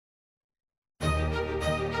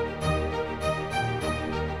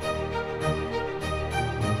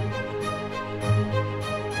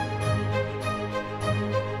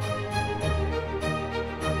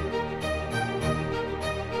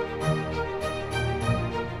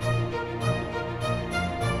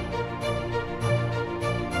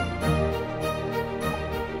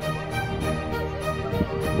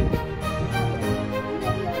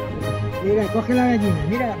Mira, coge la gallina,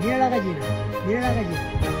 mira, mira la gallina, mira la gallina,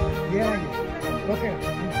 mira la gallina, cógela.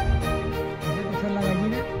 Voy a coger la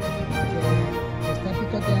gallina que está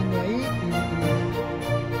picoteando ahí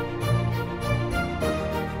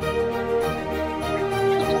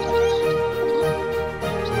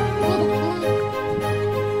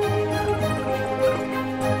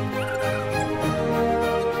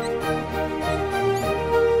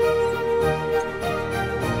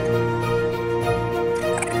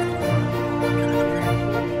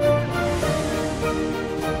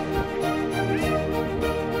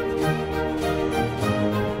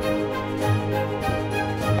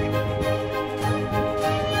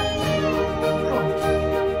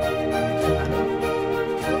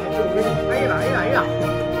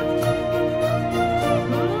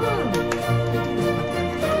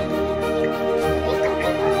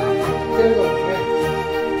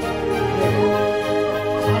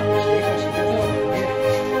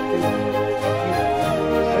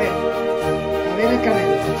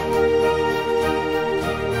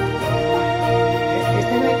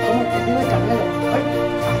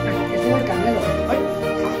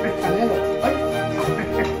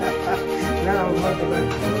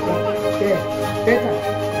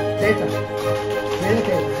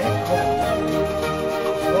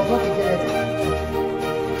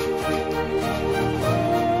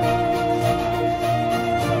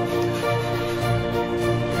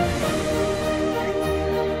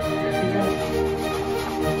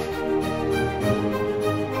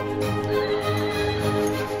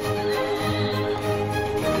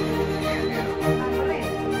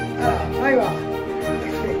ahí va.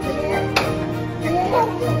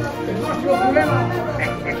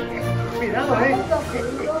 Cuidado,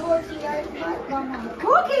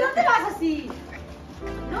 Cookie, ¿dónde vas así?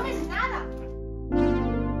 No ves nada.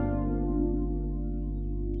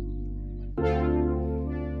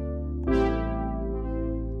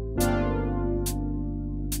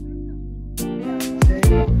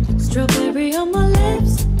 Strawberry on my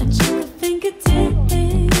lips and sugar fingertips.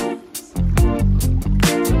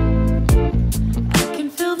 I can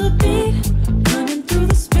feel the beat running through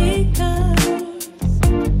the speakers.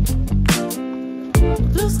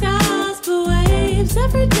 Blue skies, blue waves,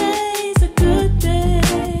 every day's a good day.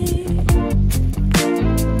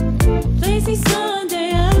 Lazy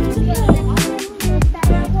Sunday afternoon,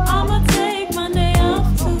 I'ma take Monday off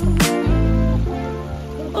too.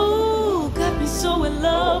 Ooh, got me so in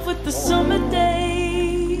love with the summer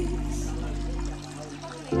days.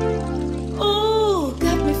 Ooh,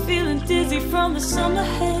 got me feeling dizzy from the summer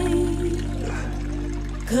haze.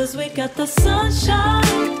 Cause we got the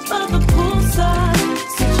sunshine by the poolside.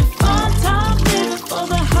 Such a fun time living for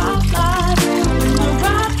the hot life. The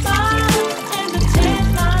right line and the tan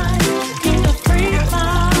line. Get the free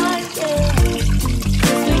line, yeah.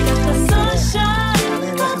 Cause we got the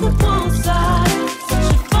sunshine by the poolside. Such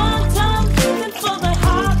a fun time living for the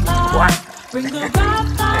hot life. Bring the right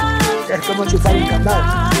line Es como and chupar un the tan candado.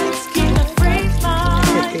 lines. Get the free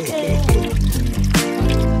line, yeah.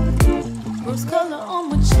 Rose color on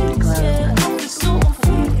my cheeks, yeah. I feel so on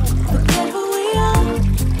fleek. Forget who we are.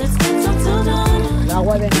 Let's dance until dawn. El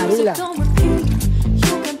agua de Narila. Don't repeat.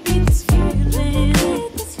 You can beat this feeling.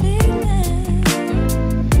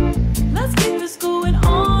 Let's keep this going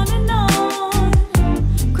on and on.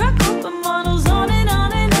 Crack open bottles on and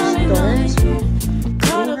on and on and on.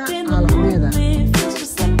 Caught up in the almendra. moment. Feels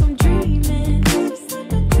just like I'm dreaming. Just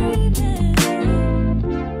like I'm dreaming.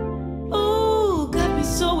 Ooh, got me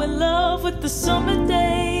so in love with the summer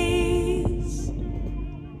days.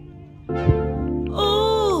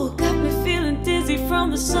 Ooh, got me feeling dizzy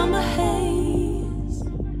from the summer haze.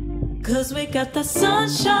 Cause we got the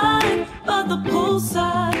sunshine by the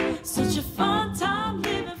poolside. Such a fun time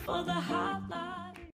living for the high.